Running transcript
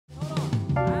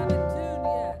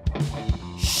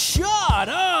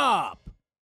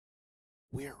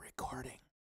recording.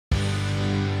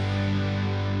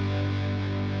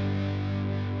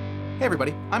 Hey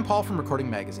everybody, I'm Paul from Recording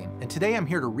Magazine, and today I'm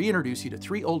here to reintroduce you to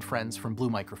three old friends from Blue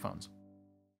microphones.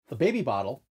 The Baby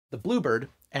Bottle, the Bluebird,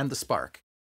 and the Spark.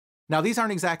 Now these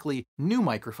aren't exactly new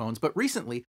microphones, but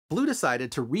recently Blue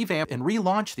decided to revamp and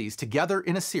relaunch these together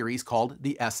in a series called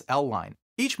the SL line.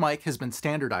 Each mic has been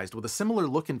standardized with a similar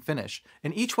look and finish,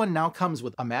 and each one now comes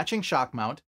with a matching shock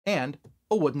mount and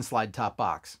a wooden slide top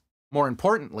box. More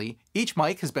importantly, each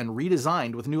mic has been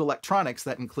redesigned with new electronics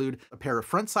that include a pair of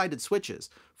front-sided switches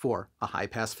for a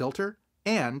high-pass filter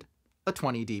and a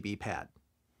 20 dB pad.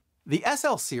 The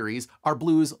SL series are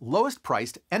Blue's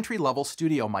lowest-priced entry-level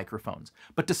studio microphones,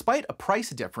 but despite a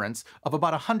price difference of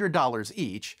about $100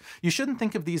 each, you shouldn't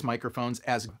think of these microphones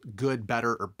as good,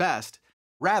 better, or best.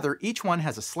 Rather, each one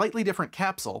has a slightly different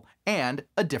capsule and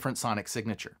a different sonic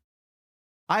signature.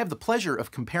 I have the pleasure of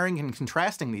comparing and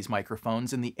contrasting these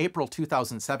microphones in the April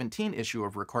 2017 issue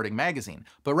of Recording Magazine,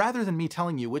 but rather than me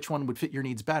telling you which one would fit your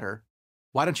needs better,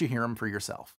 why don't you hear them for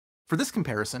yourself? For this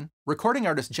comparison, recording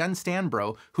artist Jen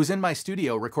Stanbro, who's in my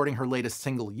studio recording her latest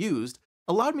single, Used,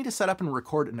 allowed me to set up and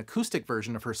record an acoustic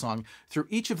version of her song through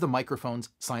each of the microphones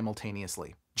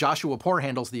simultaneously. Joshua Poor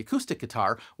handles the acoustic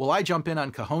guitar, while I jump in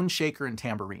on cajon, shaker, and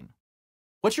tambourine.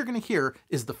 What you're going to hear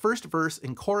is the first verse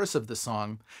and chorus of the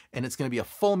song, and it's going to be a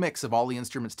full mix of all the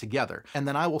instruments together, and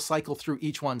then I will cycle through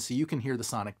each one so you can hear the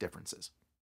sonic differences.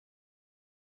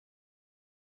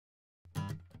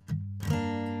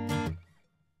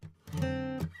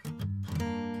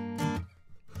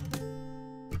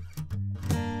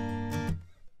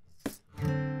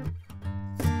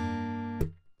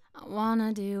 I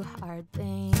wanna do hard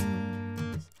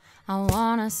things, I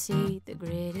wanna see the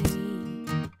gritty,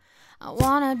 I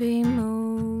wanna be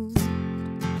moved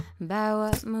by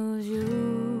what moves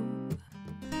you.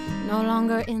 No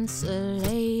longer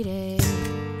insulated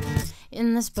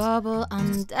in this bubble,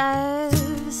 I'm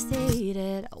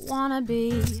devastated. I wanna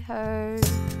be hurt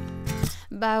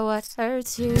by what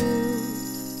hurts you.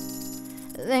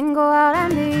 Then go out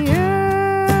and be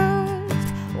used,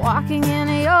 walking in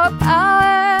your power.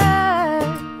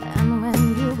 And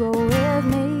when you go with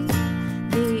me,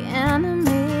 the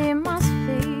enemy must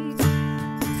flee.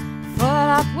 Full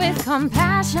up with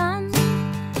compassion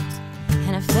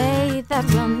and a faith that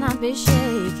will not be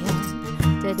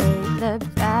shaken. Today the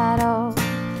battle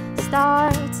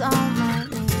starts on my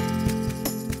knees.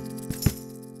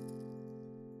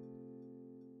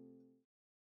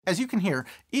 As you can hear,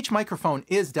 each microphone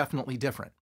is definitely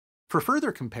different. For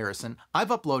further comparison, I've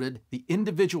uploaded the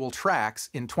individual tracks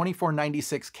in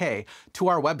 2496K to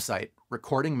our website,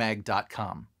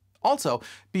 recordingmag.com. Also,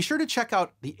 be sure to check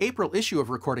out the April issue of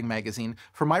Recording Magazine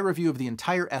for my review of the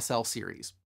entire SL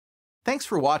series. Thanks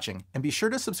for watching, and be sure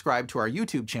to subscribe to our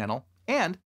YouTube channel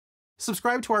and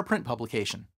subscribe to our print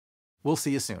publication. We'll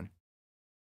see you soon.